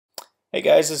Hey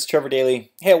guys, this is Trevor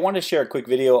Daly. Hey, I wanted to share a quick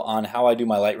video on how I do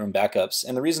my Lightroom backups.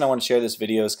 And the reason I want to share this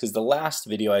video is because the last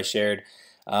video I shared,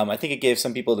 I think it gave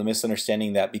some people the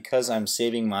misunderstanding that because I'm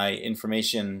saving my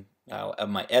information of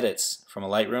my edits from a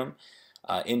Lightroom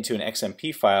into an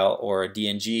XMP file or a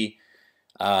DNG,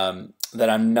 that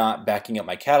I'm not backing up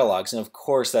my catalogs. And of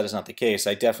course, that is not the case.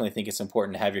 I definitely think it's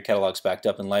important to have your catalogs backed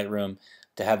up in Lightroom,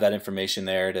 to have that information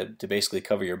there to basically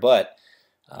cover your butt.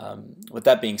 With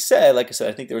that being said, like I said,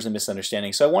 I think there was a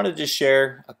misunderstanding. So I wanted to just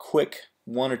share a quick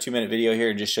 1 or 2 minute video here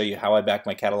and just show you how I back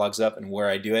my catalogs up and where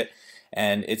I do it.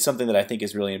 And it's something that I think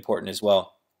is really important as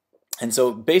well. And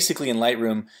so basically in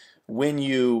Lightroom, when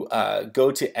you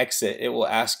go to exit, it will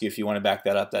ask you if you want to back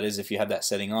that up. That is, if you have that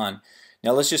setting on.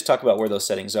 Now let's just talk about where those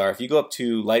settings are. If you go up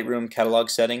to Lightroom catalog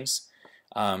settings,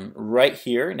 right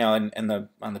here, now on the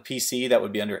PC, that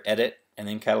would be under edit and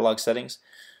then catalog settings.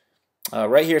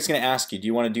 Right here it's going to ask you, do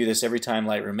you want to do this every time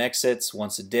Lightroom exits,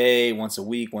 once a day, once a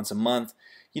week, once a month?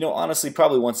 You know, honestly,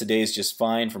 probably once a day is just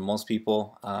fine for most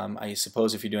people. I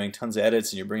suppose if you're doing tons of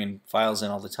edits and you're bringing files in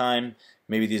all the time,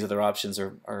 maybe these other options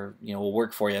will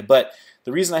work for you. But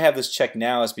the reason I have this checked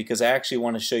now is because I actually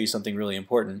want to show you something really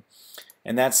important,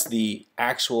 and that's the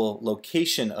actual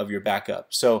location of your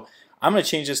backup. So I'm going to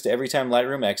change this to every time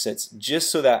Lightroom exits,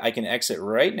 just so that I can exit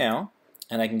right now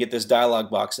and I can get this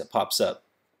dialog box that pops up.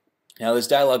 Now this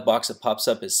dialog box that pops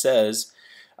up, it says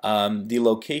the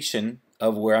location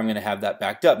of where I'm going to have that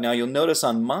backed up. Now you'll notice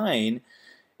on mine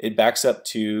it backs up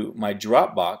to my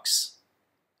Dropbox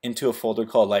into a folder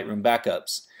called Lightroom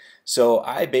Backups. So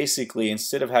I basically,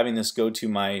 instead of having this go to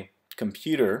my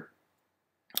computer,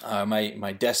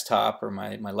 my desktop or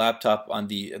my laptop on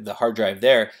the hard drive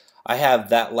there, I have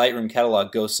that Lightroom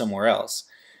catalog go somewhere else.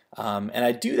 And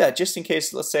I do that just in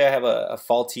case, let's say I have a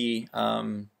faulty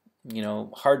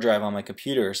hard drive on my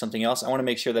computer or something else. I want to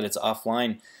make sure that it's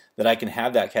offline, that I can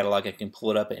have that catalog, I can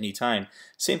pull it up at any time.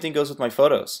 Same thing goes with my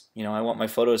photos. You know, I want my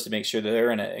photos to make sure that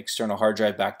they're in an external hard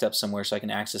drive backed up somewhere so I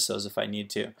can access those if I need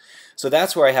to. So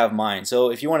that's where I have mine. So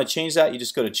if you want to change that, you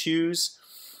just go to choose,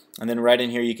 and then right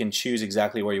in here you can choose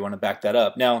exactly where you want to back that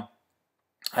up. Now,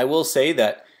 I will say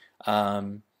that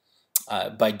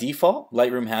by default,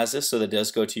 Lightroom has this, so that it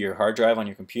does go to your hard drive on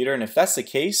your computer, and if that's the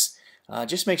case,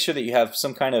 just make sure that you have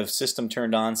some kind of system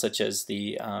turned on, such as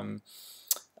the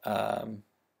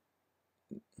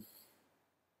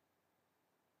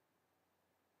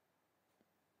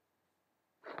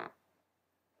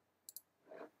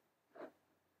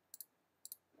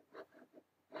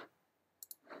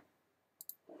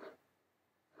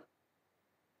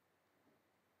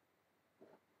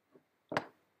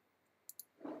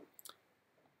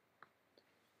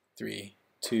 3,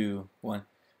 2, 1.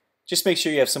 Just make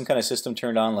sure you have some kind of system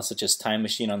turned on, such as Time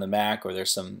Machine on the Mac, or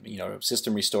there's some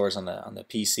system restores on the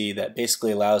PC that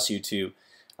basically allows you to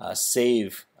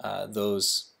save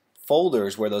those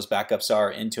folders where those backups are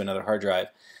into another hard drive.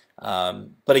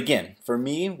 But again, for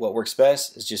me, what works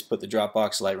best is just put the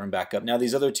Dropbox Lightroom backup. Now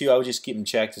these other two, I would just keep them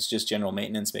checked. It's just general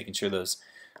maintenance, making sure those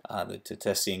to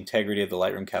test the integrity of the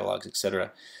Lightroom catalogs,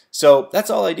 etc. So that's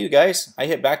all I do, guys. I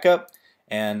hit backup.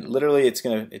 And literally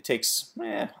it takes,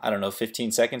 I don't know,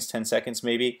 15 seconds, 10 seconds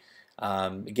maybe.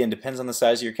 Again, depends on the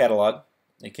size of your catalog.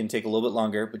 It can take a little bit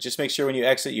longer, but just make sure when you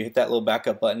exit you hit that little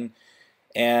backup button.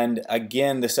 And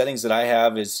again, the settings that I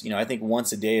have is, I think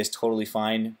once a day is totally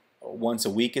fine. Once a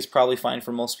week is probably fine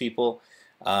for most people.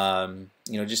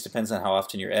 It just depends on how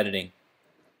often you're editing.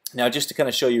 Now just to kind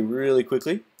of show you really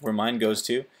quickly where mine goes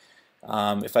to,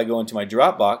 if I go into my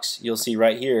Dropbox, you'll see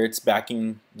right here it's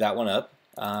backing that one up.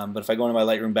 But if I go into my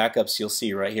Lightroom backups, you'll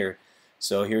see right here.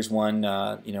 So here's one,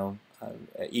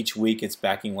 each week it's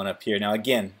backing one up here. Now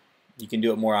again, you can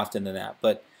do it more often than that.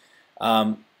 But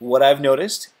what I've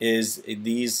noticed is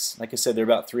these, like I said, they're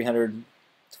about 300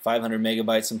 to 500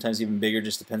 megabytes, sometimes even bigger,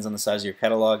 just depends on the size of your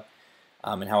catalog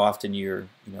and how often you're,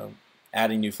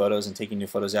 adding new photos and taking new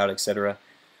photos out, etc.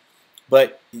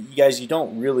 But you guys, you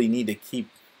don't really need to keep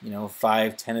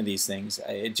 5, 10 of these things.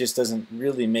 It just doesn't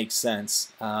really make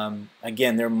sense.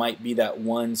 Again, there might be that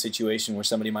one situation where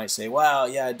somebody might say, wow,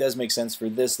 yeah, it does make sense for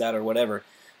this, that, or whatever.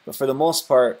 But for the most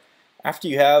part, after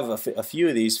you have a few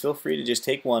of these, feel free to just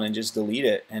take one and just delete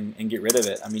it and get rid of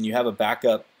it. I mean, you have a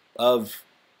backup of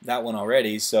that one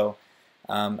already. So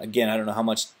again, I don't know how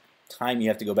much time you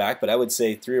have to go back, but I would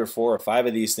say 3 or 4 or 5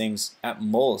 of these things at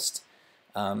most.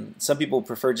 Some people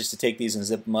prefer just to take these and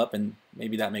zip them up, and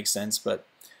maybe that makes sense, but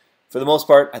for the most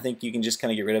part, I think you can just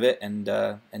kind of get rid of it and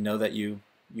know that you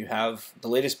have the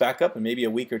latest backup and maybe a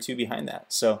week or two behind that.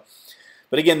 So,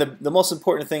 but again, the most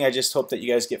important thing I just hope that you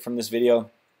guys get from this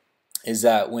video is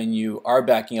that when you are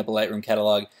backing up a Lightroom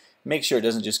catalog, make sure it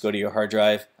doesn't just go to your hard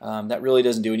drive. That really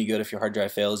doesn't do any good if your hard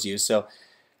drive fails you. So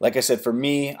like I said, for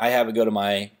me, I have it go to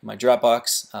my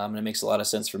Dropbox, and it makes a lot of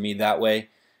sense for me that way.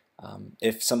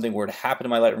 If something were to happen to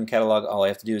my Lightroom catalog, all I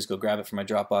have to do is go grab it from my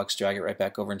Dropbox, drag it right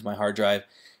back over into my hard drive,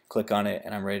 click on it,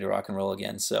 and I'm ready to rock and roll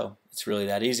again. So it's really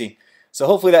that easy. So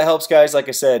hopefully that helps, guys. Like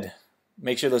I said,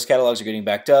 make sure those catalogs are getting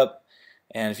backed up.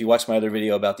 And if you watch my other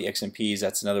video about the XMPs,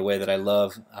 that's another way that I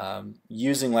love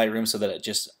using Lightroom so that it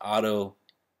just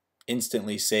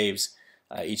instantly saves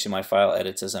each of my file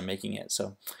edits as I'm making it.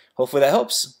 So hopefully that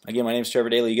helps. Again, my name is Trevor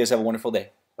Daly. You guys have a wonderful day.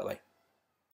 Bye-bye.